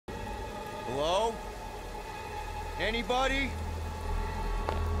Hello? Anybody?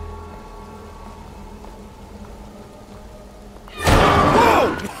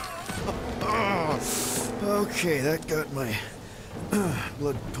 Whoa! Okay, that got my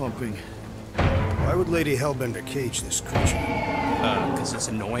blood pumping. Why would Lady Hellbender cage this creature? Because it's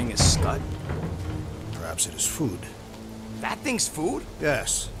annoying as scud. Perhaps it is food. That thing's food?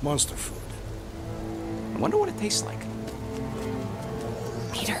 Yes, monster food. I wonder what it tastes like.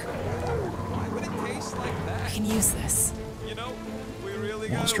 Peter, Why would it taste like that? I can use this. You know, we really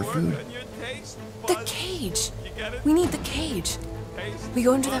Monster gotta work food? on your taste The buds. cage! You get it? We need the cage. Taste We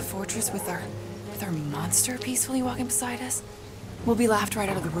go into that buds. fortress with our monster peacefully walking beside us. We'll be laughed right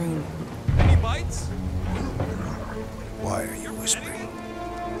out of the room. Any bites? Why are you whispering?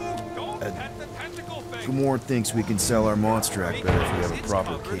 Don't pet the tentacle thing. Kumor thinks we can sell our monster act better if we have a It's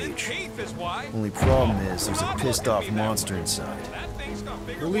proper covered in cage. teeth is why. Only problem is there's a Stop pissed looking off at me that monster way. inside. That thing's got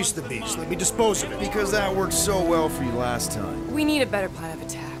bigger Release the ones than beast. mine. Let me dispose of it. Because that worked so well for you last time. We need a better plan of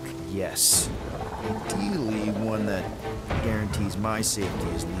attack. Yes. Ideally, one that guarantees my safety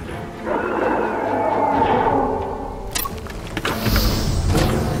as leader.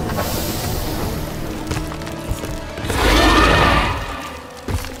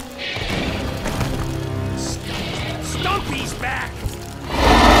 Stumpy's back!